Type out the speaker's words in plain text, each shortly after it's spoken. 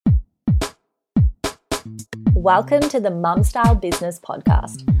Welcome to the Mum Style Business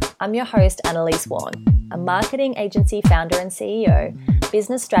Podcast. I'm your host, Annalise Warren, a marketing agency founder and CEO,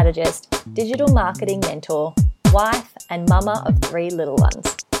 business strategist, digital marketing mentor, wife, and mama of 3 little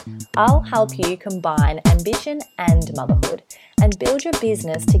ones. I'll help you combine ambition and motherhood and build your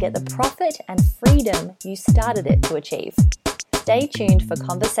business to get the profit and freedom you started it to achieve. Stay tuned for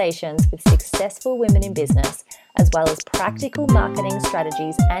conversations with successful women in business, as well as practical marketing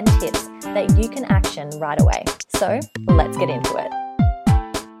strategies and tips that you can action right away. So let's get into it.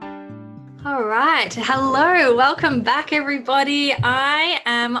 All right. Hello. Welcome back, everybody. I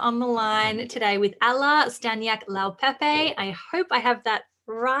am on the line today with Alla Staniak-Laupepe. I hope I have that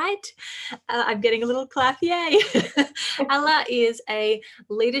right. I'm getting a little clap. Yay. Alla is a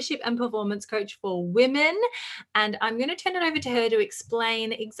leadership and performance coach for women, and I'm going to turn it over to her to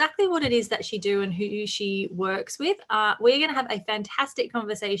explain exactly what it is that she do and who she works with. We're going to have a fantastic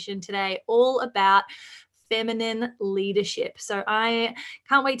conversation today all about feminine leadership. So I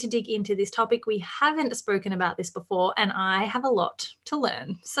can't wait to dig into this topic. We haven't spoken about this before, and I have a lot to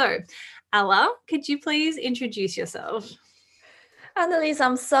learn. So Alla, could you please introduce yourself? Annalise,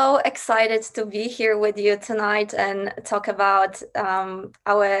 I'm so excited to be here with you tonight and talk about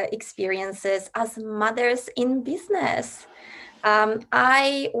our experiences as mothers in business.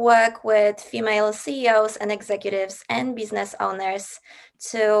 I work with female CEOs and executives and business owners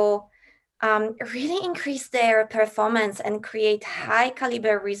to really increase their performance and create high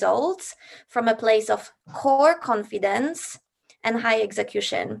caliber results from a place of core confidence and high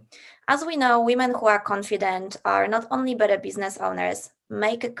execution. As we know, women who are confident are not only better business owners,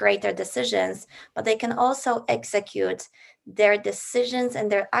 make greater decisions, but they can also execute their decisions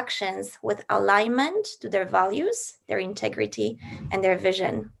and their actions with alignment to their values, their integrity, and their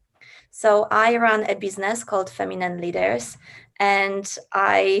vision. So I run a business called Feminine Leaders, and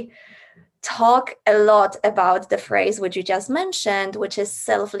I talk a lot about the phrase which you just mentioned, which is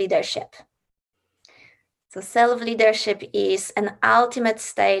self-leadership. So self-leadership is an ultimate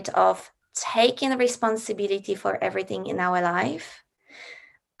state of taking responsibility for everything in our life,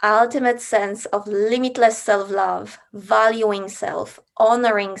 ultimate sense of limitless self-love, valuing self,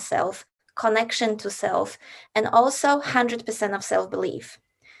 honoring self, connection to self, and also 100% of self-belief.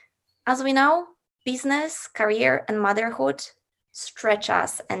 As we know, business, career, and motherhood stretch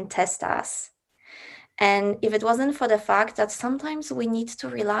us and test us. And if it wasn't for the fact that sometimes we need to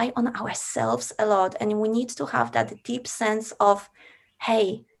rely on ourselves a lot, and we need to have that deep sense of,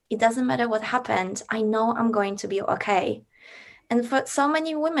 hey, it doesn't matter what happened, I know I'm going to be okay. And for so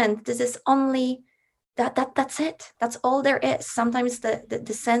many women, this is only that's it. That's all there is. Sometimes the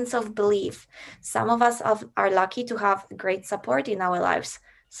sense of belief. Some of us are lucky to have great support in our lives.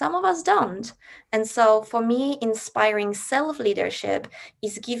 Some of us don't. And so for me, inspiring self-leadership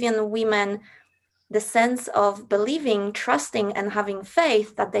is giving women the sense of believing, trusting, and having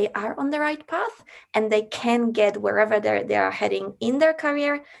faith that they are on the right path and they can get wherever they are heading in their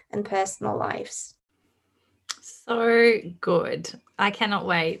career and personal lives. So good. I cannot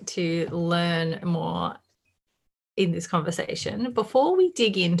wait to learn more in this conversation. Before we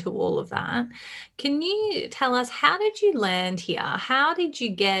dig into all of that, can you tell us, how did you land here? How did you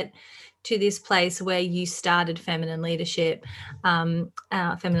get to this place where you started Feminine Leadership,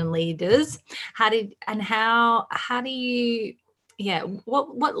 Feminine Leaders?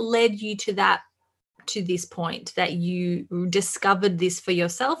 What led you to this point that you discovered this for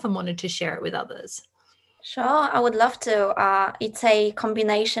yourself and wanted to share it with others? Sure, I would love to. It's a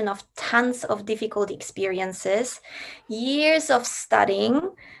combination of tons of difficult experiences, years of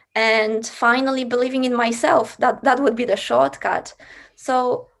studying, and finally believing in myself. That would be the shortcut.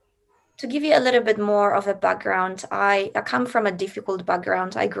 So to give you a little bit more of a background, I come from a difficult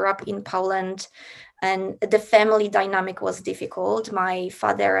background. I grew up in Poland, and the family dynamic was difficult. My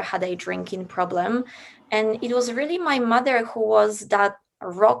father had a drinking problem, and it was really my mother who was that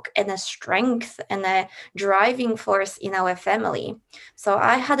rock and a strength and a driving force in our family. So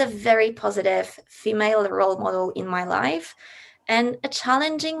I had a very positive female role model in my life and a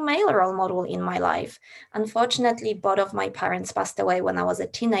challenging male role model in my life. Unfortunately, both of my parents passed away when I was a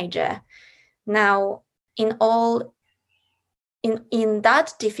teenager. Now, in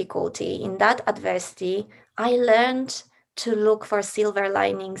that difficulty, in that adversity, I learned to look for silver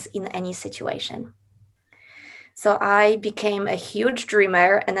linings in any situation. So I became a huge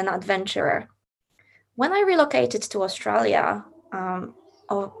dreamer and an adventurer. When I relocated to Australia,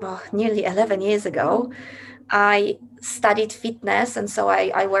 nearly 11 years ago, I studied fitness, and so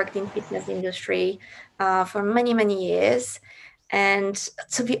I worked in fitness industry for many, many years. And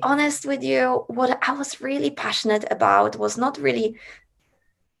to be honest with you, what I was really passionate about was not really,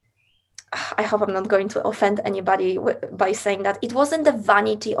 I hope I'm not going to offend anybody by saying that it wasn't the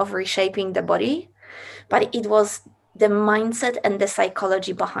vanity of reshaping the body, but it was the mindset and the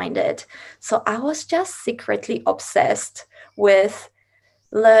psychology behind it. So I was just secretly obsessed with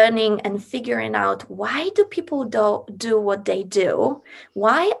learning and figuring out, why do people do what they do?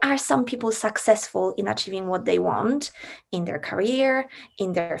 Why are some people successful in achieving what they want in their career,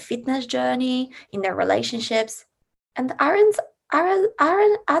 in their fitness journey, in their relationships, and aren't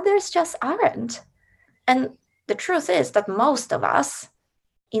others just aren't? And the truth is that most of us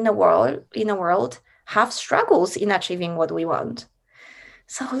in a world have struggles in achieving what we want.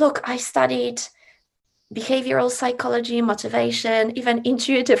 So look, I studied behavioral psychology, motivation, even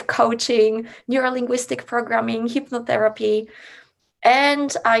intuitive coaching, neurolinguistic programming, hypnotherapy,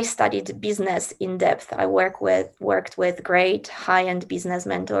 and I studied business in depth. I worked with great high-end business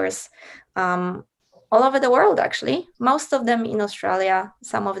mentors all over the world, actually, most of them in Australia,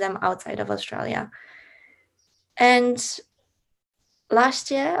 some of them outside of Australia. And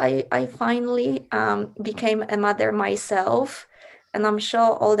last year, I finally became a mother myself. And I'm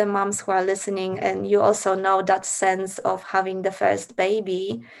sure all the moms who are listening, and you also know that sense of having the first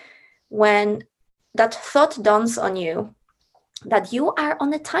baby, when that thought dawns on you that you are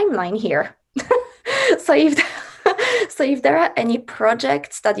on a timeline here. So if there are any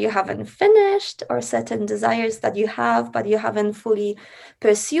projects that you haven't finished or certain desires that you have, but you haven't fully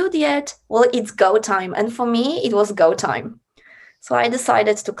pursued yet, well, it's go time. And for me, it was go time. So I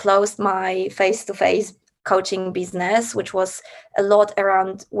decided to close my face-to-face coaching business, which was a lot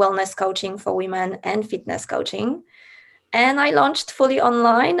around wellness coaching for women and fitness coaching. And I launched fully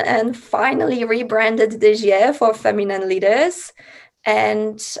online and finally rebranded this year for Feminine Leaders.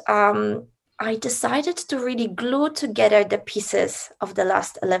 And I decided to really glue together the pieces of the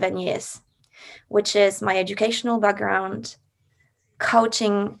last 11 years, which is my educational background,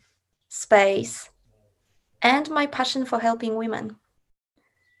 coaching space, and my passion for helping women.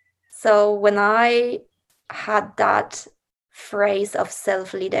 So when I had that phrase of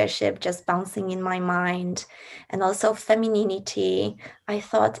self-leadership just bouncing in my mind, and also femininity, I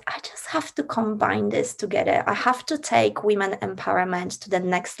thought, I just have to combine this together. I have to take women empowerment to the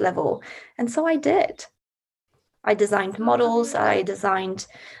next level. And so I did. I designed models, I designed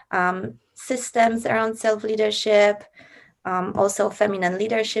systems around self-leadership, also feminine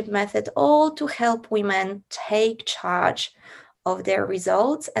leadership method, all to help women take charge of their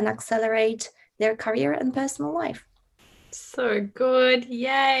results and accelerate their career and personal life. So good.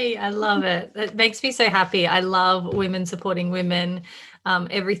 Yay. I love it. It makes me so happy. I love women supporting women.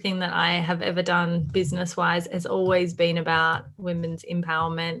 Everything that I have ever done business-wise has always been about women's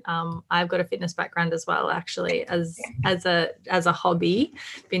empowerment. I've got a fitness background as well, actually, as a hobby.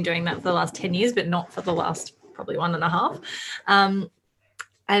 Been doing that for the last 10 years, but not for the last probably 1.5.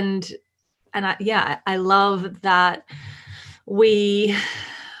 I love that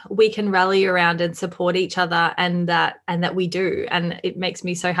we can rally around and support each other, and that we do. And it makes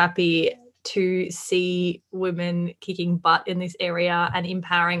me so happy to see women kicking butt in this area and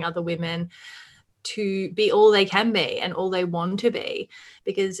empowering other women to be all they can be and all they want to be,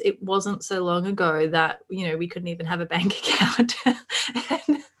 because it wasn't so long ago that, we couldn't even have a bank account.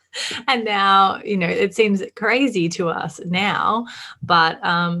 and now, it seems crazy to us now, but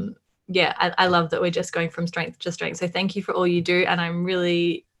I love that we're just going from strength to strength. So thank you for all you do. And I'm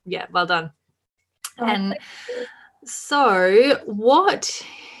really, well done. And so what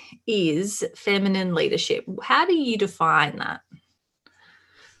is feminine leadership? How do you define that?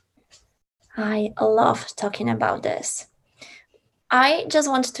 I love talking about this. I just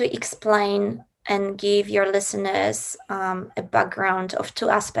want to explain and give your listeners a background of two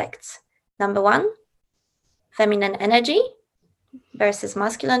aspects. Number one, feminine energy versus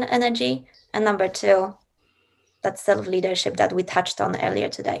masculine energy. And number two, that self-leadership that we touched on earlier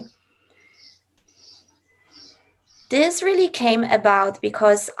today. This really came about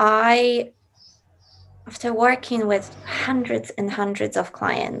because after working with hundreds and hundreds of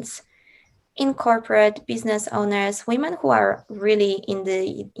clients in corporate, business owners, women who are really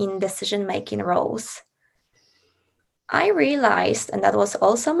in decision-making roles, I realized, and that was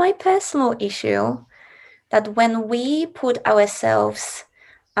also my personal issue, that when we put ourselves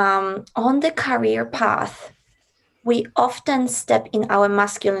on the career path, we often step in our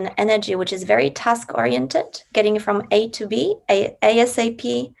masculine energy, which is very task-oriented, getting from A to B,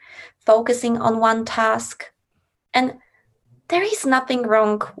 ASAP, focusing on one task. And there is nothing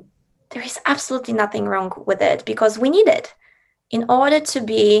wrong. There is absolutely nothing wrong with it, because we need it. In order to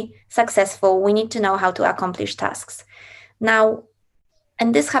be successful, we need to know how to accomplish tasks. Now,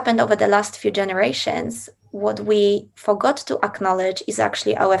 and this happened over the last few generations, what we forgot to acknowledge is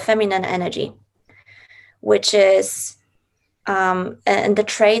actually our feminine energy, which is, and the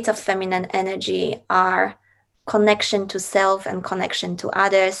traits of feminine energy are connection to self and connection to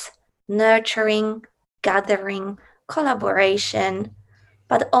others, nurturing, gathering, collaboration,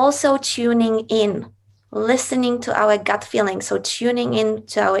 but also tuning in, listening to our gut feeling. So tuning in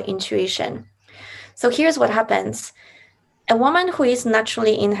to our intuition. So here's what happens. A woman who is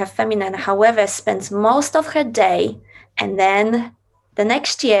naturally in her feminine, however, spends most of her day and then the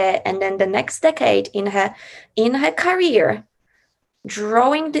next year and then the next decade in her career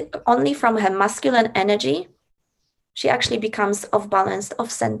drawing only from her masculine energy, she actually becomes off balanced, off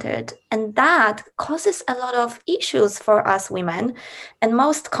centered. And that causes a lot of issues for us women. And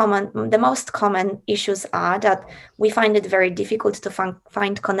the most common issues are that we find it very difficult to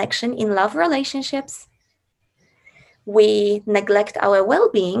find connection in love relationships. We neglect our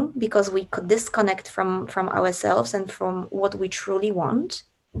well-being because we could disconnect from ourselves and from what we truly want.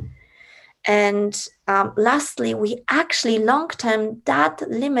 And lastly, we actually long-term, that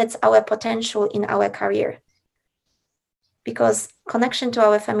limits our potential in our career, because connection to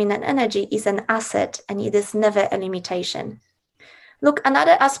our feminine energy is an asset and it is never a limitation. Look,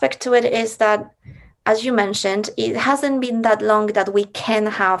 another aspect to it is that, as you mentioned, it hasn't been that long that we can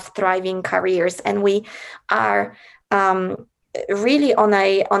have thriving careers, and we are really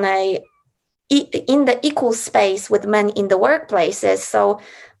in the equal space with men in the workplaces. So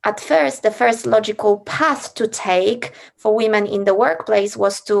at first, the first logical path to take for women in the workplace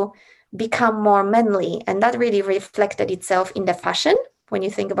was to become more manly. And that really reflected itself in the fashion, when you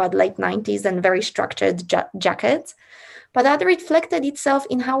think about late 90s and very structured jackets. But that reflected itself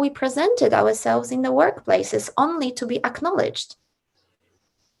in how we presented ourselves in the workplaces, only to be acknowledged.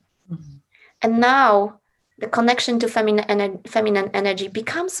 Mm-hmm. And now the connection to feminine energy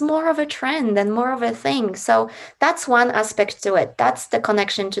becomes more of a trend and more of a thing. So that's one aspect to it. That's the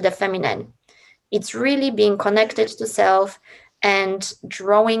connection to the feminine. It's really being connected to self and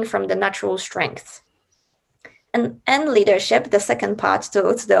drawing from the natural strength. And leadership, the second part to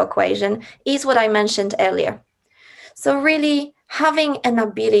the equation, is what I mentioned earlier. So really having an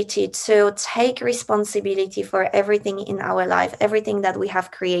ability to take responsibility for everything in our life, everything that we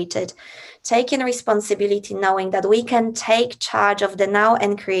have created, taking responsibility, knowing that we can take charge of the now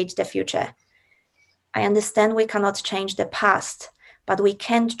and create the future. I understand we cannot change the past, but we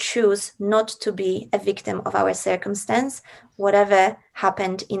can choose not to be a victim of our circumstance. Whatever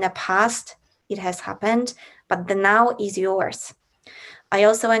happened in the past, it has happened, but the now is yours. I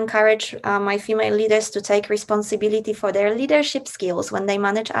also encourage my female leaders to take responsibility for their leadership skills when they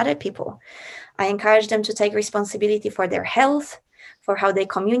manage other people. I encourage them to take responsibility for their health, for how they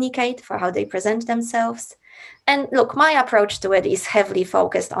communicate, for how they present themselves. And look, my approach to it is heavily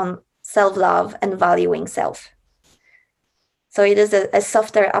focused on self-love and valuing self. So it is a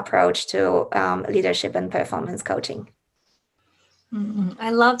softer approach to leadership and performance coaching.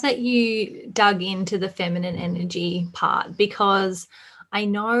 I love that you dug into the feminine energy part, because I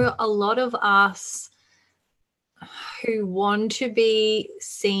know a lot of us who want to be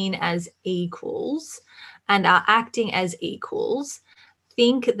seen as equals and are acting as equals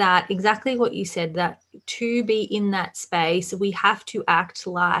think that exactly what you said, that to be in that space, we have to act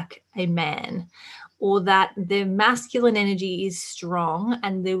like a man, or that the masculine energy is strong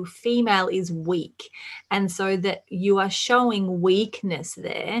and the female is weak. And so that you are showing weakness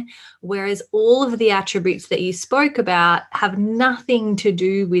there, whereas all of the attributes that you spoke about have nothing to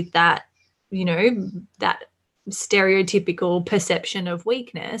do with that, that stereotypical perception of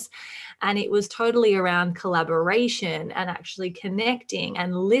weakness. And it was totally around collaboration and actually connecting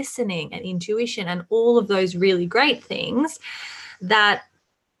and listening and intuition and all of those really great things that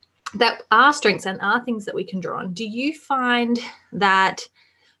are strengths and are things that we can draw on. Do you find that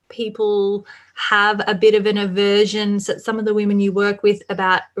people have a bit of an aversion, so some of the women you work with,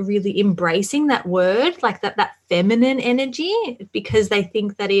 about really embracing that word, like that feminine energy, because they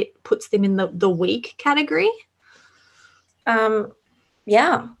think that it puts them in the weak category?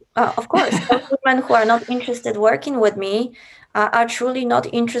 Yeah, of course. Those women who are not interested working with me are truly not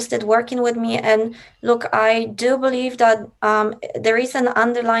interested working with me. And look, I do believe that there is an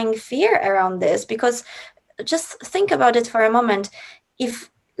underlying fear around this, because just think about it for a moment. If,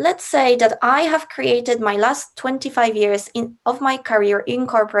 let's say that I have created my last 25 years of my career in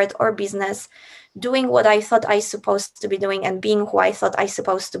corporate or business, doing what I thought I supposed to be doing and being who I thought I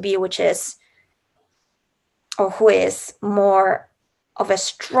supposed to be, which is, or who is more of a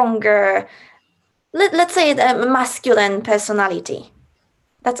stronger, let's say, a masculine personality.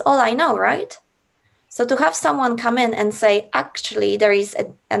 That's all I know, right? So to have someone come in and say, actually, there is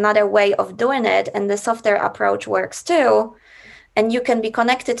another way of doing it, and the software approach works too, and you can be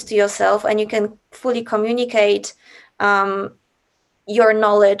connected to yourself and you can fully communicate your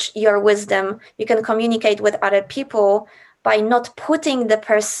knowledge, your wisdom, you can communicate with other people by not putting the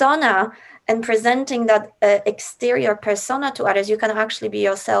persona and presenting that exterior persona to others. You can actually be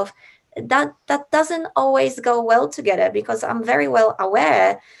yourself. That doesn't always go well together, because I'm very well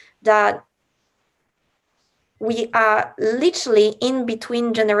aware that we are literally in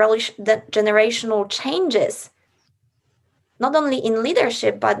between generational changes, not only in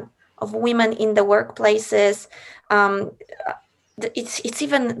leadership, but of women in the workplaces. It's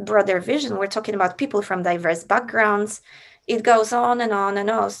even broader vision. We're talking about people from diverse backgrounds. It goes on and on and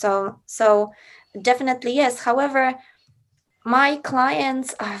on. So definitely yes. However, my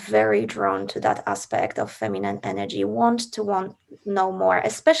clients are very drawn to that aspect of feminine energy, want to know more,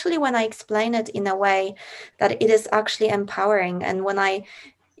 especially when I explain it in a way that it is actually empowering. And when I,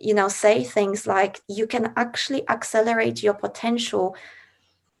 say things like, you can actually accelerate your potential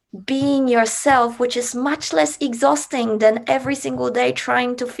being yourself, which is much less exhausting than every single day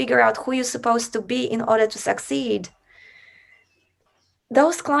trying to figure out who you're supposed to be in order to succeed.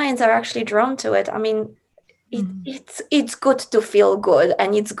 Those clients are actually drawn to it. I mean, it's good to feel good,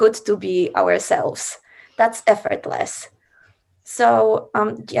 and it's good to be ourselves. That's effortless. So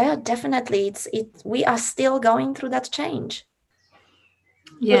yeah, definitely, we are still going through that change.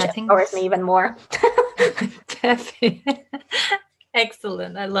 Yeah, which empowers me even more. Definitely.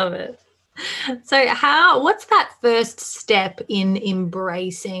 Excellent. I love it. So what's that first step in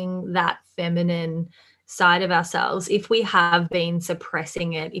embracing that feminine side of ourselves? If we have been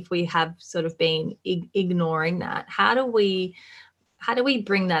suppressing it, if we have sort of been ignoring that, how do we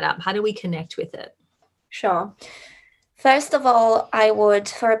bring that up? How do we connect with it? Sure. First of all, I would,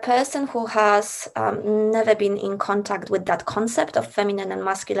 for a person who has never been in contact with that concept of feminine and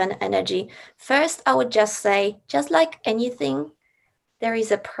masculine energy, first I would just say, just like anything, there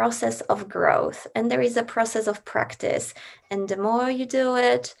is a process of growth and there is a process of practice. And the more you do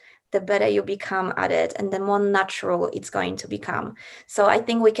it, the better you become at it and the more natural it's going to become. So I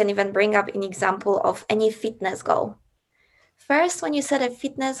think we can even bring up an example of any fitness goal. First, when you set a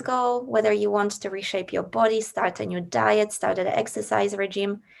fitness goal, whether you want to reshape your body, start a new diet, start an exercise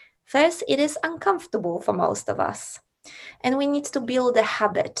regime, first, it is uncomfortable for most of us. And we need to build a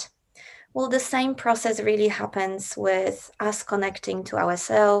habit. Well, the same process really happens with us connecting to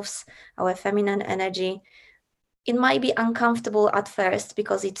ourselves, our feminine energy. It might be uncomfortable at first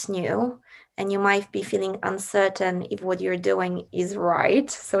because it's new and you might be feeling uncertain if what you're doing is right.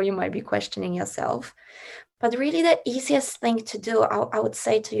 So you might be questioning yourself. But really, the easiest thing to do, I would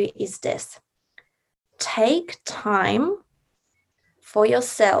say to you, is this. Take time for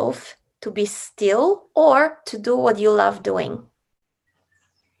yourself to be still or to do what you love doing.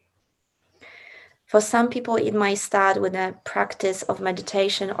 For some people, it might start with a practice of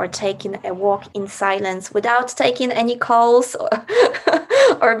meditation or taking a walk in silence without taking any calls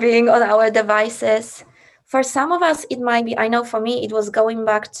or being on our devices. For some of us, it might be, I know for me, it was going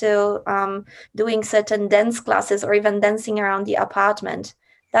back to doing certain dance classes or even dancing around the apartment.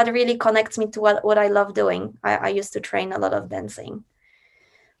 That really connects me to what I love doing. I used to train a lot of dancing.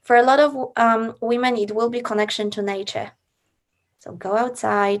 For a lot of women, it will be connection to nature. So go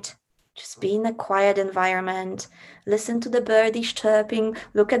outside, just be in a quiet environment, listen to the birdish chirping,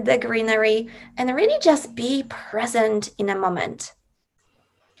 look at the greenery, and really just be present in a moment.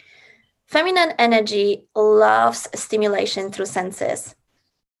 Feminine energy loves stimulation through senses.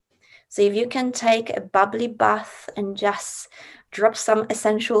 So if you can take a bubbly bath and just drop some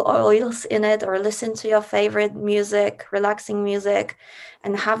essential oils in it or listen to your favorite music, relaxing music,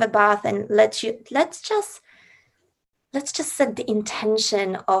 and have a bath and let's just set the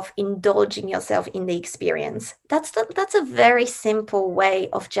intention of indulging yourself in the experience. That's a very simple way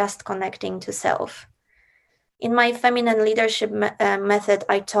of just connecting to self. In my feminine leadership method,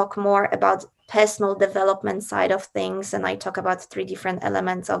 I talk more about personal development side of things, and I talk about 3 different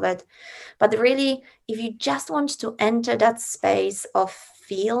elements of it. But really, if you just want to enter that space of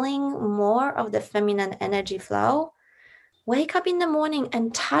feeling more of the feminine energy flow, wake up in the morning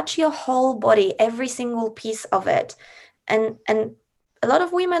and touch your whole body, every single piece of it. And a lot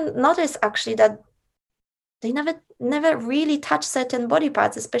of women notice actually that they never really touch certain body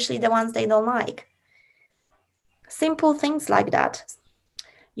parts, especially the ones they don't like. Simple things like that.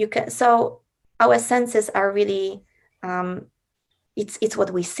 So our senses are really it's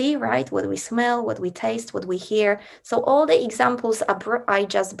what we see, right? What we smell, what we taste, what we hear. So all the examples I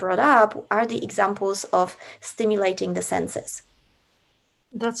just brought up are the examples of stimulating the senses.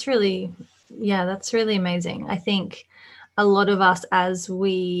 That's really Yeah, that's really amazing. I think a lot of us, as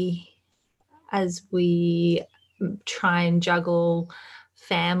we try and juggle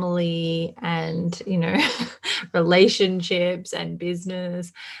family and, relationships and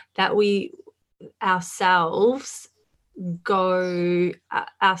business, that we ourselves go,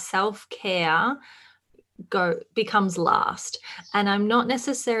 our self-care becomes last. And I'm not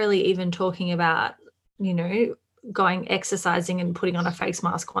necessarily even talking about, going exercising and putting on a face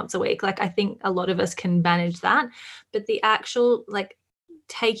mask once a week. Like, I think a lot of us can manage that, but the actual, like,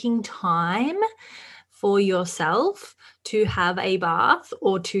 taking time for yourself to have a bath,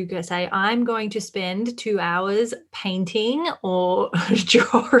 or to go say, I'm going to spend 2 hours painting or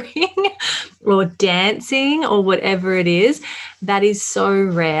drawing or dancing or whatever it is, that is so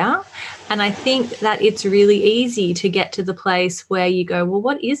rare. And I think that it's really easy to get to the place where you go, well,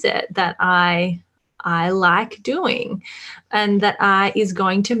 what is it that I like doing and that is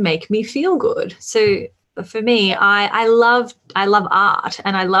going to make me feel good? So for me, I love art,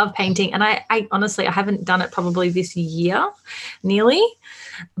 and I love painting, and I honestly, I haven't done it probably this year nearly,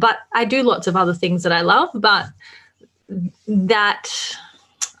 but I do lots of other things that I love. But that,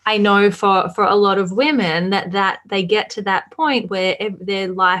 I know for a lot of women, that they get to that point where their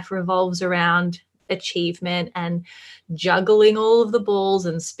life revolves around achievement and juggling all of the balls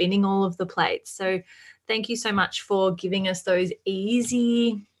and spinning all of the plates. So thank you so much for giving us those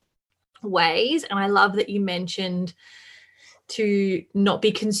easy ways. And I love that you mentioned to not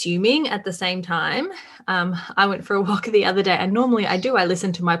be consuming at the same time. I went for a walk the other day, and normally I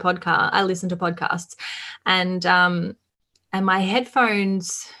listen to podcasts, and my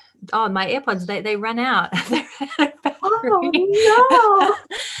headphones, my AirPods, they ran out. Oh no.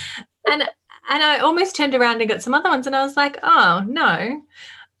 and I almost turned around and got some other ones, and I was like, oh no,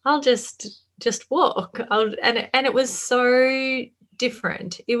 I'll just walk. And it was so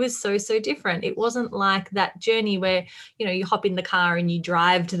different. It was so different. It wasn't like that journey where, you hop in the car and you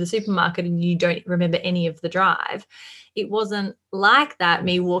drive to the supermarket and you don't remember any of the drive. It wasn't like that,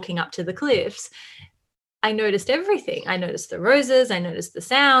 me walking up to the cliffs. I noticed everything. I noticed the roses, I noticed the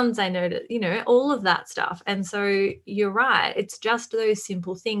sounds, I noticed, all of that stuff. And so you're right. It's just those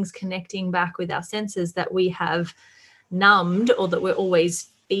simple things, connecting back with our senses that we have numbed, or that we're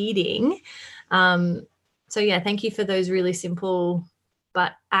always feeding. So yeah, thank you for those really simple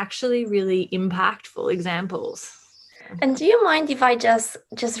but actually really impactful examples. And do you mind if I just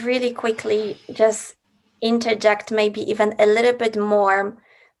really quickly just interject maybe even a little bit more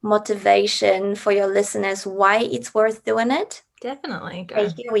motivation for your listeners why it's worth doing it? Definitely. Okay,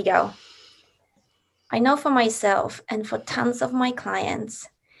 here we go. I know for myself and for tons of my clients,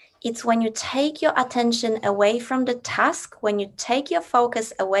 it's when you take your attention away from the task, when you take your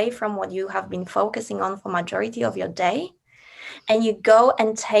focus away from what you have been focusing on for majority of your day, and you go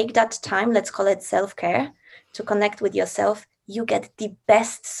and take that time, let's call it self-care, to connect with yourself, you get the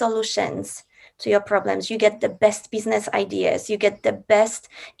best solutions to your problems. You get the best business ideas. You get the best,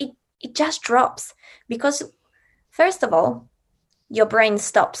 it just drops. Because first of all, your brain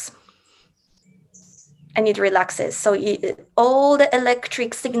stops and it relaxes. So all the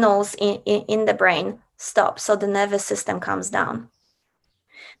electric signals in the brain stop. So the nervous system calms down.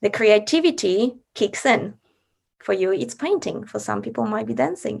 The creativity kicks in. For you, it's painting. For some people, it might be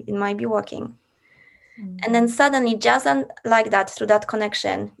dancing. It might be walking. And then suddenly, just like that, through that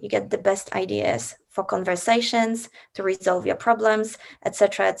connection, you get the best ideas for conversations, to resolve your problems,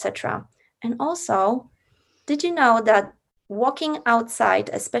 etc., etc. And also, did you know that walking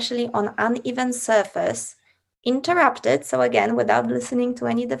outside, especially on uneven surface, interrupted, so again, without listening to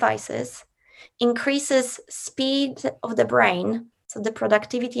any devices, increases speed of the brain, so the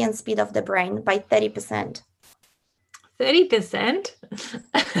productivity and speed of the brain, by 30%. 30%?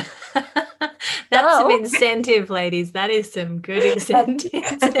 That's some incentive, ladies. That is some good incentive.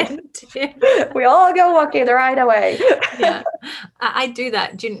 We all go walking right away. Yeah, I do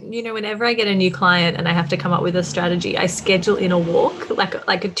that. Do you know, whenever I get a new client and I have to come up with a strategy, I schedule in a walk, like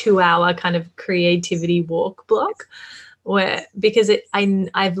a 2-hour kind of creativity walk block, because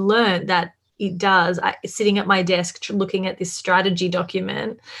I've learned that it does. Sitting at my desk looking at this strategy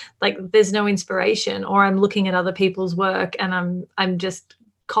document, like, there's no inspiration, or I'm looking at other people's work and I'm just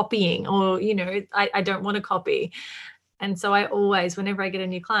copying, or I don't want to copy. And so I always, whenever I get a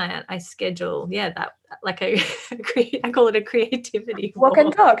new client, I schedule that, like I call it a creativity walk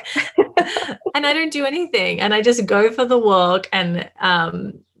and talk. And I don't do anything, and I just go for the walk and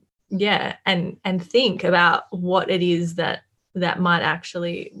and think about what it is that might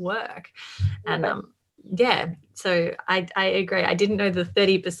actually work. And so I agree. I didn't know the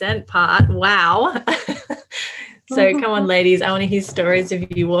 30% part. Wow. So come on, ladies, I want to hear stories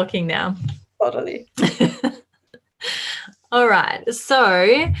of you walking now. Totally. All right.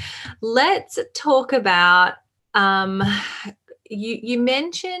 So let's talk about you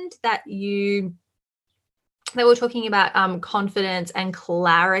mentioned that we're talking about confidence and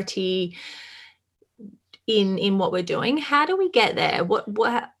clarity in what we're doing. How do we get there?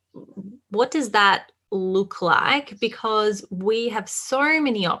 What does that look like? Because we have so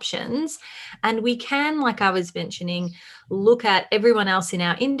many options, and we can, like I was mentioning, look at everyone else in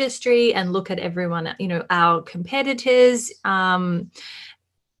our industry and look at everyone, our competitors.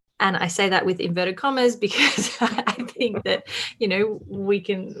 And I say that with inverted commas because I think that,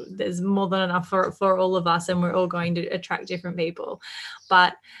 there's more than enough for all of us, and we're all going to attract different people.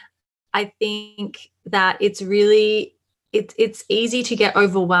 But I think that it's easy to get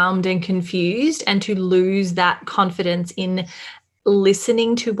overwhelmed and confused and to lose that confidence in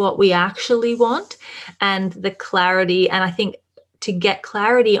listening to what we actually want and the clarity. And I think to get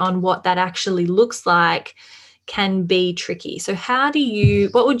clarity on what that actually looks like can be tricky. So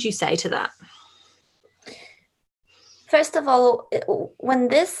what would you say to that? First of all, when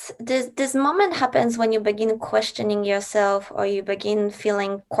this moment happens, when you begin questioning yourself or you begin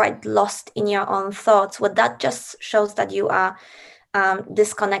feeling quite lost in your own thoughts, what that just shows that you are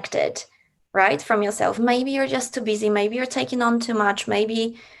disconnected, right, from yourself. Maybe you're just too busy. Maybe you're taking on too much.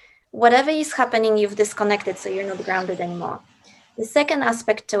 Maybe whatever is happening, you've disconnected, so you're not grounded anymore. The second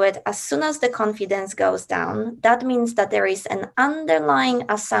aspect to it, as soon as the confidence goes down, that means that there is an underlying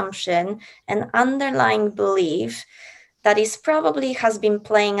assumption, an underlying belief that is probably has been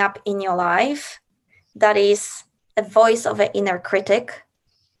playing up in your life, that is a voice of an inner critic.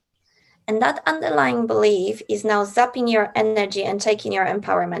 And that underlying belief is now zapping your energy and taking your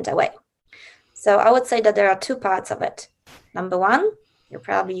empowerment away. So I would say that there are two parts of it. Number one, you're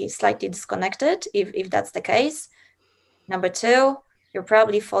probably slightly disconnected, if that's the case. Number two, you're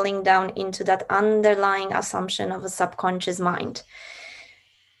probably falling down into that underlying assumption of a subconscious mind.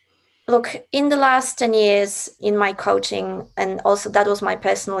 Look, in the last 10 years in my coaching, and also that was my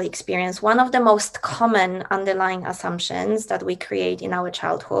personal experience, one of the most common underlying assumptions that we create in our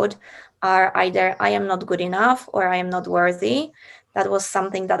childhood are either I am not good enough or I am not worthy. That was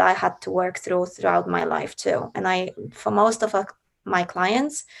something that I had to work throughout my life too. And for most of my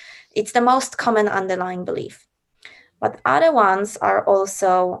clients, it's the most common underlying belief. But other ones are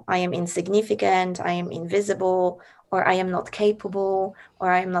also I am insignificant, I am invisible, or I am not capable, or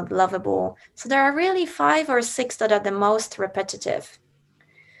I am not lovable. So there are really 5 or 6 that are the most repetitive.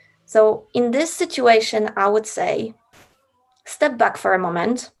 So in this situation, I would say, step back for a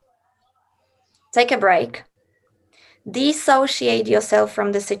moment, take a break, dissociate yourself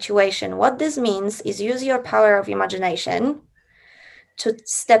from the situation. What this means is use your power of imagination to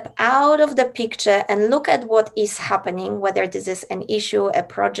step out of the picture and look at what is happening, whether this is an issue, a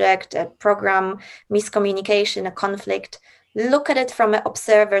project, a program, miscommunication, a conflict. Look at it from an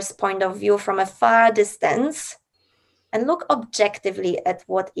observer's point of view from a far distance and look objectively at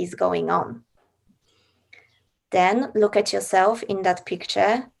what is going on. Then look at yourself in that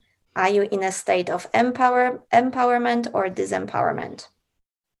picture. Are you in a state of empowerment or disempowerment?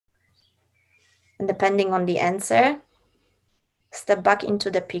 And depending on the answer, step back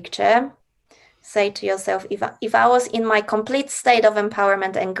into the picture. Say to yourself, if I was in my complete state of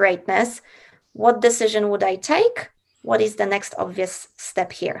empowerment and greatness, what decision would I take? What is the next obvious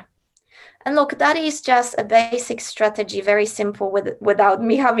step here? And look, that is just a basic strategy, very simple without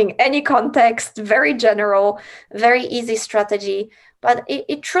me having any context, very general, very easy strategy, but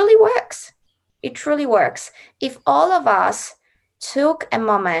it truly works. It truly works. If all of us took a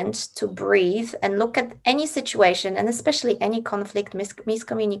moment to breathe and look at any situation, and especially any conflict,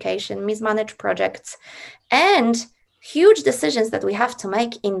 miscommunication, mismanaged projects, and huge decisions that we have to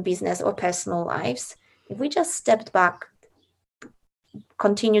make in business or personal lives, if we just stepped back,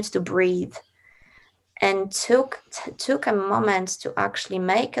 continued to breathe, and took a moment to actually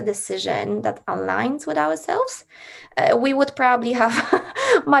make a decision that aligns with ourselves, we would probably have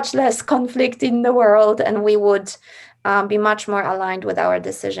much less conflict in the world, and we would be much more aligned with our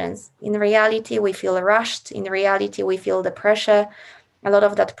decisions. In reality, we feel rushed. In reality, we feel the pressure. A lot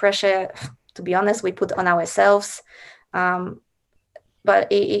of that pressure, to be honest, we put on ourselves. But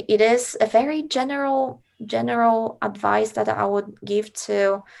it is a very general advice that I would give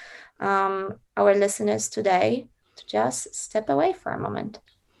to our listeners today, to just step away for a moment.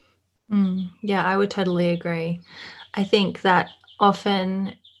 Yeah, I would totally agree. I think that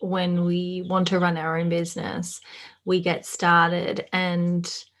often when we want to run our own business, we get started and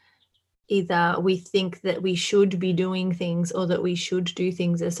either we think that we should be doing things or that we should do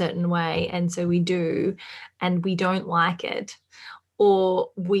things a certain way. And so we do, and we don't like it. or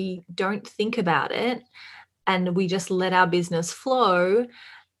we don't think about it and we just let our business flow,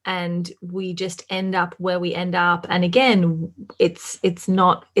 and we just end up where we end up. And again, it's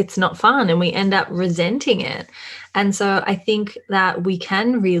not fun, and we end up resenting it. And so I think that we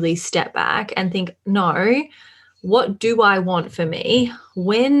can really step back and think, no, what do I want for me?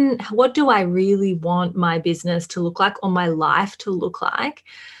 What do I really want my business to look like, or my life to look like?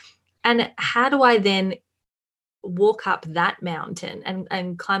 And how do I then walk up that mountain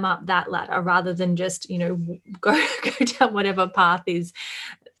and climb up that ladder, rather than just, go down whatever path is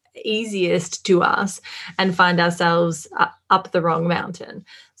easiest to us and find ourselves up the wrong mountain.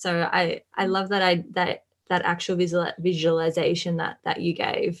 So I love that that actual visualization that you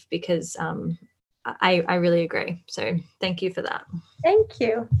gave, because I really agree. So thank you for that. Thank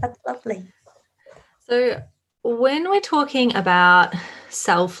you. That's lovely. So when we're talking about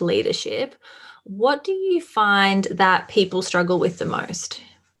self-leadership, what do you find that people struggle with the most?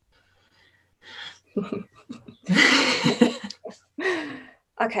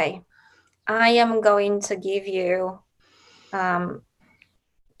 Okay, I am going to give you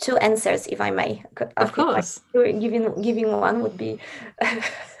 2 answers, if I may. Of course. Like giving one would be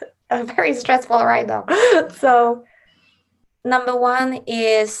very stressful right now. So number one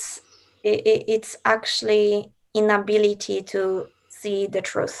is it's actually inability to see the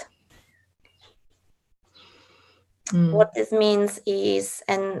truth. What this means is,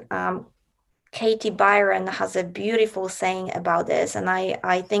 and Katie Byron has a beautiful saying about this, and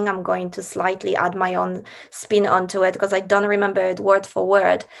I think I'm going to slightly add my own spin onto it because I don't remember it word for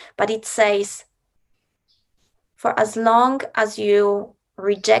word, but it says, for as long as you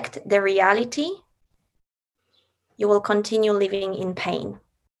reject the reality, you will continue living in pain.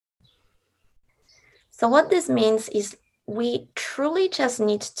 So what this means is we truly just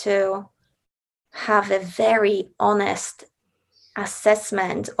need to have a very honest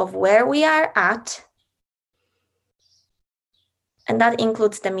assessment of where we are at, and that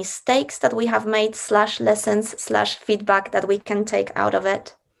includes the mistakes that we have made / lessons / feedback that we can take out of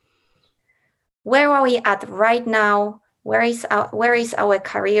it. Where are we at right now? Where is our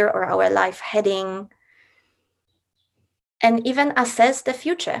career or our life heading? And even assess the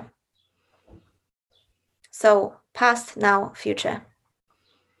future. So past, now, future.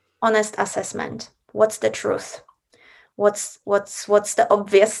 Honest assessment. What's the truth? What's the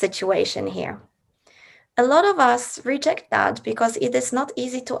obvious situation here? A lot of us reject that because it is not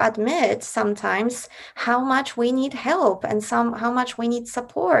easy to admit sometimes how much we need help and how much we need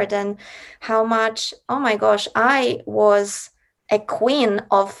support, and how much, oh my gosh, I was a queen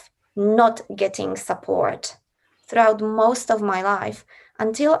of not getting support throughout most of my life,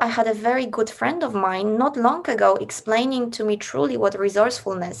 until I had a very good friend of mine not long ago explaining to me truly what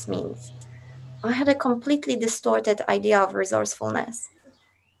resourcefulness means. I had a completely distorted idea of resourcefulness.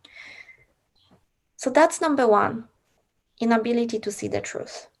 So that's number one, inability to see the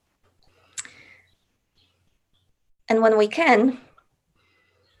truth. And when we can,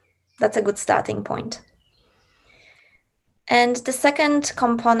 that's a good starting point. And the second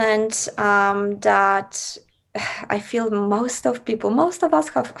component that I feel most of us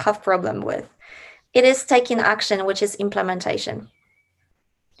have problem with, it is taking action, which is implementation.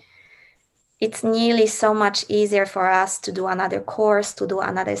 It's nearly so much easier for us to do another course, to do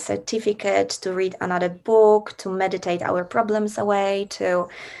another certificate, to read another book, to meditate our problems away, to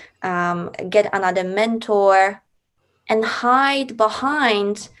get another mentor, and hide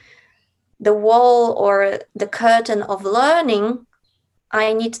behind the wall or the curtain of learning.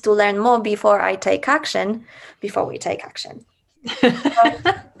 I need to learn more before I take action, before we take action.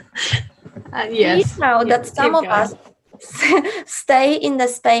 Yes. We know that some of us stay in the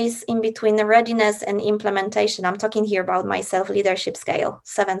space in between the readiness and implementation. I'm talking here about my self-leadership scale,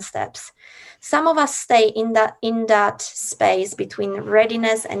 7 steps. Some of us stay in that space between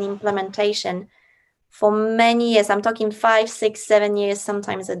readiness and implementation for many years. I'm talking 5, 6, 7 years,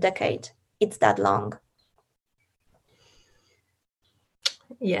 sometimes a decade. It's that long.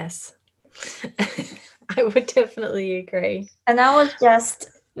 Yes. I would definitely agree. And I was just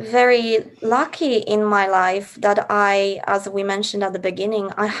very lucky in my life that I, as we mentioned at the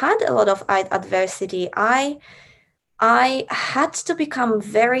beginning, I had a lot of adversity. I had to become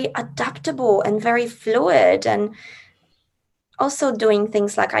very adaptable and very fluid, and also doing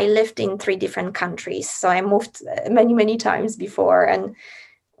things like I lived in 3 different countries. So I moved many times before. And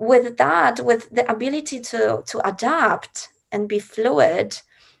with that, with the ability to adapt and be fluid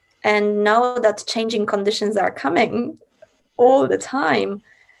and know that changing conditions are coming all the time,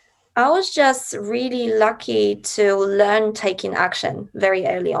 I was just really lucky to learn taking action very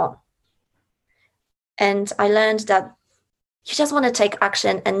early on. And I learned that you just want to take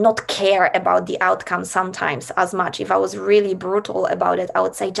action and not care about the outcome sometimes as much. If I was really brutal about it, I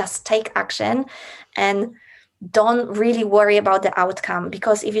would say just take action and don't really worry about the outcome,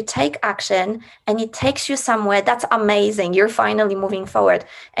 because if you take action and it takes you somewhere, that's amazing. You're finally moving forward.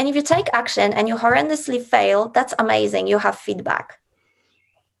 And if you take action and you horrendously fail, that's amazing. You have feedback.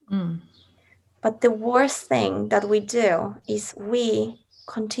 But the worst thing that we do is we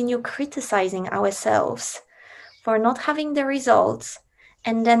continue criticizing ourselves for not having the results,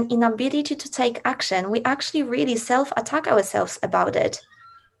 and then inability to take action. We actually really self-attack ourselves about it,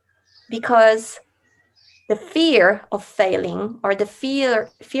 because the fear of failing or the fear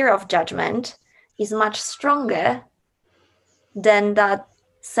of judgment is much stronger than that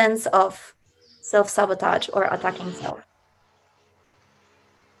sense of self-sabotage or attacking self.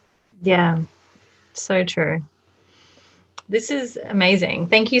 Yeah, so true. This is amazing.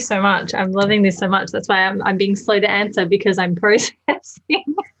 Thank you so much. I'm loving this so much. That's why I'm being slow to answer, because I'm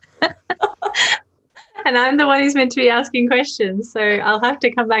processing. And I'm the one who's meant to be asking questions. So I'll have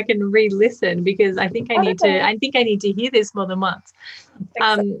to come back and re-listen, because I think I need to hear this more than once.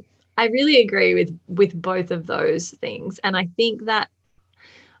 I really agree with both of those things. And I think that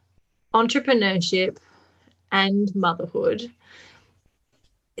entrepreneurship and motherhood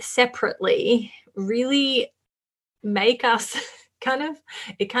separately really make us kind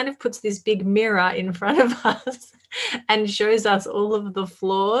of puts this big mirror in front of us and shows us all of the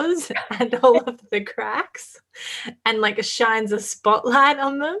flaws and all of the cracks, and like shines a spotlight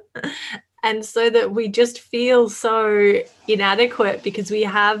on them. And so that we just feel so inadequate because we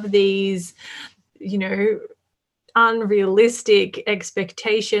have these, unrealistic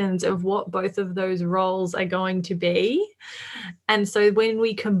expectations of what both of those roles are going to be. And so when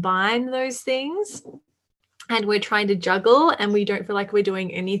we combine those things and we're trying to juggle and we don't feel like we're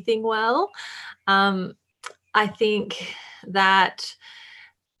doing anything well, I think that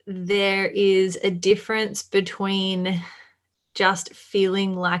there is a difference between just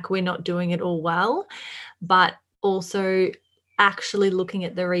feeling like we're not doing it all well, but also actually looking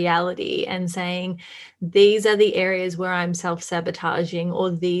at the reality and saying, these are the areas where I'm self-sabotaging,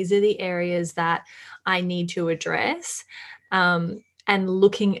 or these are the areas that I need to address, and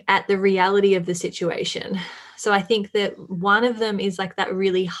looking at the reality of the situation. So I think that one of them is like that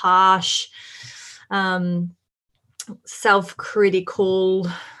really harsh, self-critical,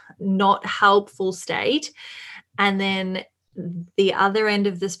 not helpful state. And then the other end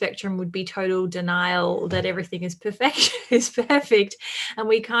of the spectrum would be total denial that everything is perfect. And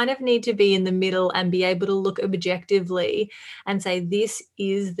we kind of need to be in the middle and be able to look objectively and say, this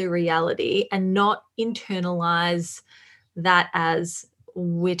is the reality, and not internalize that as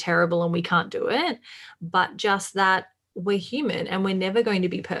we're terrible and we can't do it, but just that we're human and we're never going to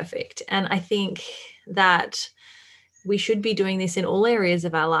be perfect. And I think that we should be doing this in all areas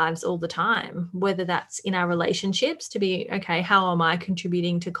of our lives all the time, whether that's in our relationships, to be, okay, how am I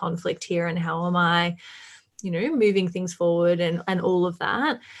contributing to conflict here, and how am I, moving things forward, and all of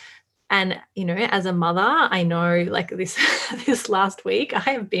that. And, as a mother, I know, like this last week,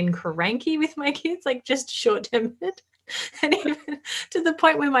 I have been cranky with my kids, like just short-tempered. And even to the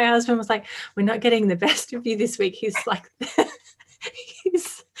point where my husband was like, we're not getting the best of you this week. He's like,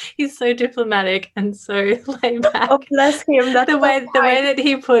 he's so diplomatic and so laid back. Oh, bless him. That's the way that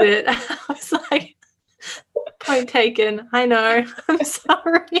he put it, I was like, point taken. I know. I'm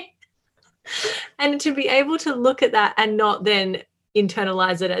sorry. And to be able to look at that and not then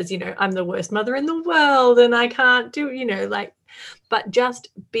internalize it as, I'm the worst mother in the world and I can't do, but just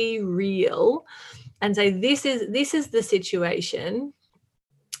be real and say, this is the situation,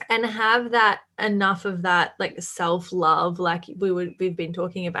 and have that enough of that like self-love, like we've been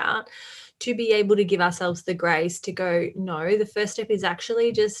talking about, to be able to give ourselves the grace to go, no, the first step is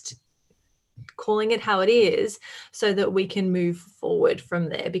actually just calling it how it is, so that we can move forward from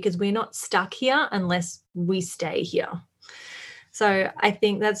there, because we're not stuck here unless we stay here. So I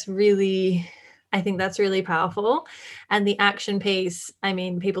think that's really powerful. And the action piece, I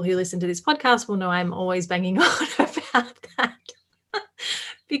mean, people who listen to this podcast will know I'm always banging on about that.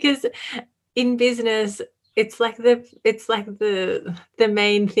 Because in business, it's like the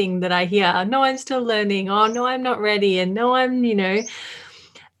main thing that I hear. No, I'm still learning. Oh, no, I'm not ready. And no, I'm,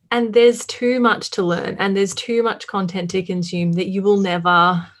 and there's too much to learn, and there's too much content to consume that you will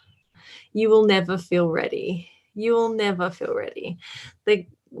never feel ready. You will never feel ready.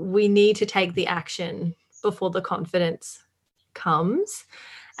 We need to take the action before the confidence comes.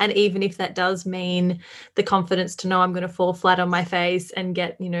 And even if that does mean the confidence to know I'm going to fall flat on my face and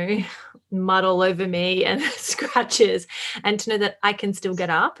get, mud all over me and scratches, and to know that I can still get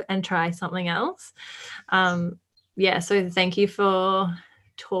up and try something else. Yeah, so thank you for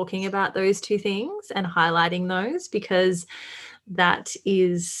talking about those two things and highlighting those, because that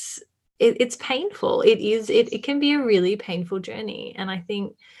is it's painful. It can be a really painful journey, and I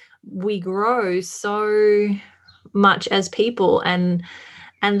think we grow so much as people, and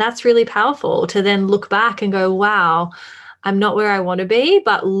that's really powerful to then look back and go, wow, I'm not where I want to be,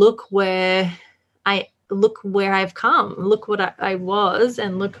 but look where I've come. Look what I was,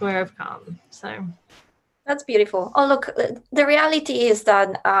 and look where I've come. So That's beautiful. Oh, look, the reality is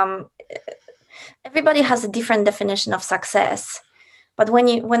that everybody has a different definition of success. But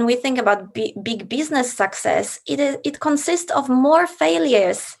when we think about big business success, it consists of more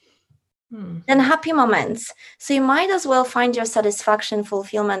failures than happy moments. So you might as well find your satisfaction,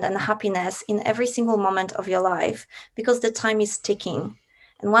 fulfillment, and happiness in every single moment of your life, because the time is ticking.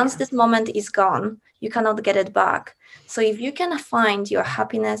 And once this moment is gone, you cannot get it back. So if you can find your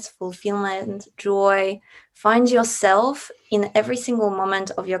happiness, fulfillment, joy, find yourself in every single moment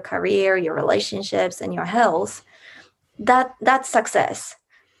of your career, your relationships, and your health, that's success.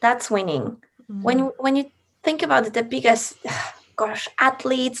 That's winning. When you think about the biggest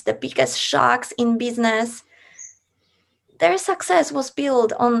athletes, the biggest sharks in business, their success was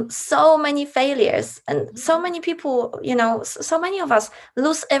built on so many failures, and so many people, so many of us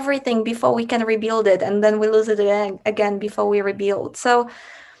lose everything before we can rebuild it, and then we lose it again before we rebuild. So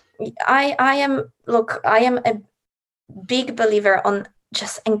I am a big believer on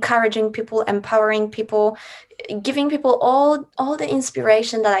just encouraging people, empowering people, giving people all the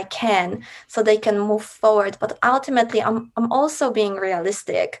inspiration that I can so they can move forward. But ultimately, I'm also being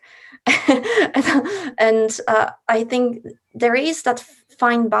realistic. and I think there is that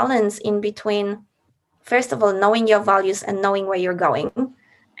fine balance in between, first of all, knowing your values and knowing where you're going.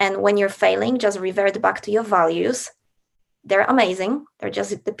 And when you're failing, just revert back to your values. They're amazing. They're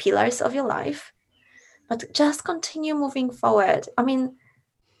just the pillars of your life. But just continue moving forward. I mean,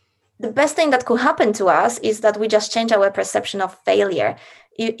 the best thing that could happen to us is that we just change our perception of failure.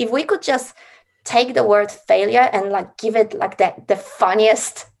 If we could just take the word failure and give it the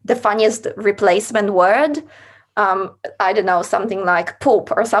funniest replacement word, I don't know, something like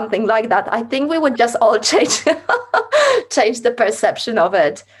poop or something like that, I think we would just all change the perception of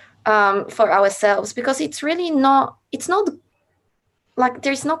it for ourselves, because it's not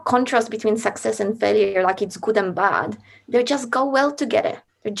there's no contrast between success and failure, it's good and bad. They just go well together.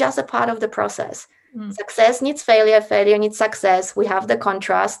 They're just a part of the process. Success needs failure needs success. We have the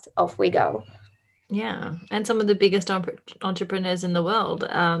contrast, off we go. Yeah. And some of the biggest entrepreneurs in the world,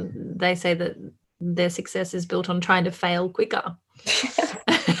 they say that their success is built on trying to fail quicker.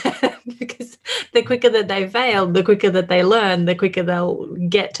 Because the quicker that they fail, the quicker that they learn, the quicker they'll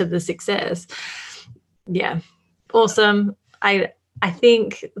get to the success. Yeah. Awesome. I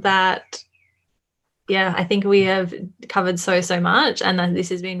think that, I think we have covered so much, and this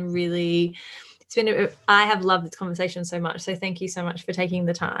has been really, I have loved this conversation so much. So thank you so much for taking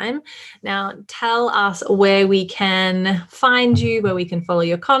the time. Now, tell us where we can find you, where we can follow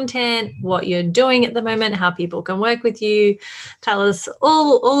your content, what you're doing at the moment, how people can work with you. Tell us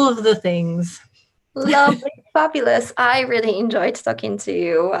all of the things. Lovely, fabulous. I really enjoyed talking to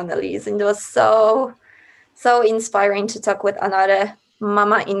you, Annalise, and it was so inspiring to talk with another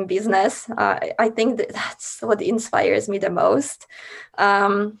mama in business. I think that's what inspires me the most.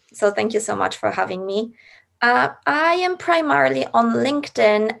 So thank you so much for having me. I am primarily on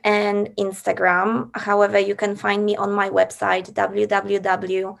LinkedIn and Instagram. However, you can find me on my website,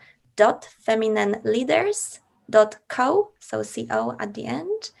 www.feminineleaders.co, so CO at the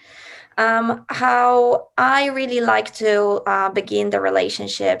end. How I really like to begin the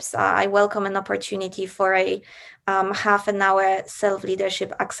relationships. I welcome an opportunity for a half an hour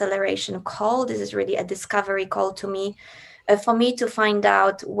self-leadership acceleration call. This is really a discovery call to me, for me to find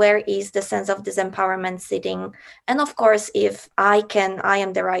out where is the sense of disempowerment sitting. And of course, if I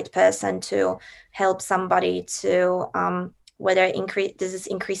am the right person to help somebody to whether this is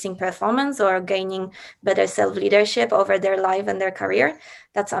increasing performance or gaining better self-leadership over their life and their career.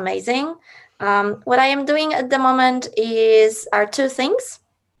 That's amazing. What I am doing at the moment are two things.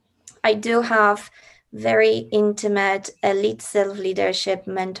 I do have very intimate elite self-leadership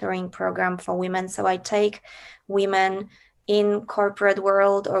mentoring program for women. So I take women in corporate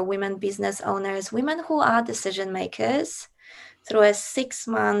world or women business owners, women who are decision makers, through a 6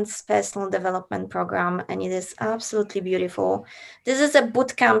 months personal development program, and it is absolutely beautiful. This is a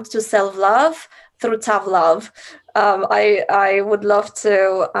boot camp to self-love through tough love. I would love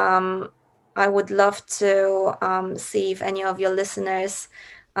to see if any of your listeners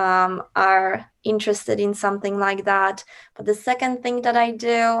are interested in something like that. But the second thing that I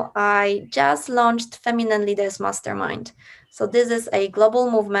do, I just launched Feminine Leaders Mastermind. So this is a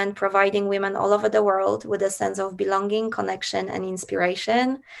global movement providing women all over the world with a sense of belonging, connection, and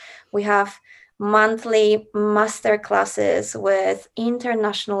inspiration. We have monthly master classes with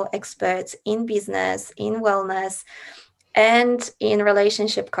international experts in business, in wellness, and in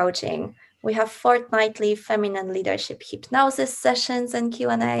relationship coaching. We have fortnightly feminine leadership hypnosis sessions and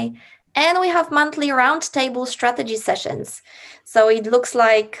Q&A. And we have monthly roundtable strategy sessions. So it looks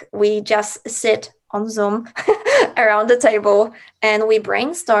like we just sit on Zoom around the table and we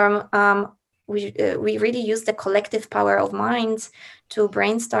brainstorm. We really use the collective power of minds to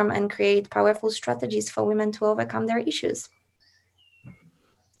brainstorm and create powerful strategies for women to overcome their issues.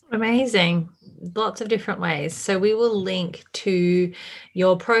 Amazing. Lots of different ways. So we will link to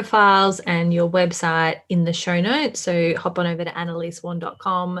your profiles and your website in the show notes. So hop on over to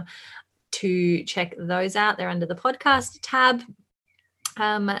annalisewarren.com to check those out. They're under the podcast tab.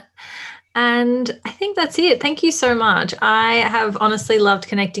 And I think that's it. Thank you so much. I have honestly loved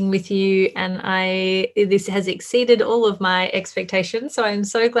connecting with you, and this has exceeded all of my expectations. So I'm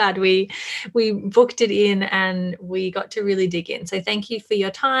so glad we booked it in and we got to really dig in. So thank you for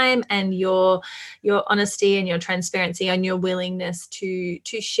your time and your honesty and your transparency and your willingness to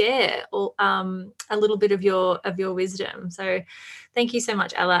share a little bit of your wisdom. So thank you so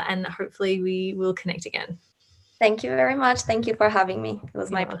much, Ella, and hopefully we will connect again. Thank you very much. Thank you for having me. It was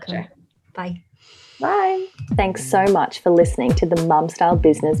my pleasure. Bye. Bye. Thanks so much for listening to the Mum Style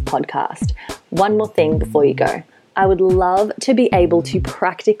Business podcast. One more thing before you go. I would love to be able to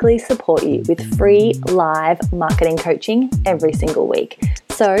practically support you with free live marketing coaching every single week.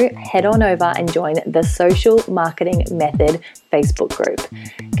 So head on over and join the Social Marketing Method Facebook group.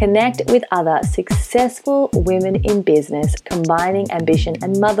 Connect with other successful women in business, combining ambition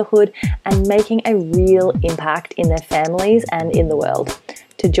and motherhood and making a real impact in their families and in the world.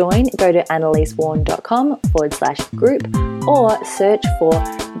 To join, go to annalisewarren.com/group or search for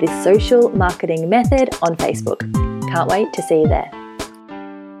the Social Marketing Method on Facebook. Can't wait to see you there.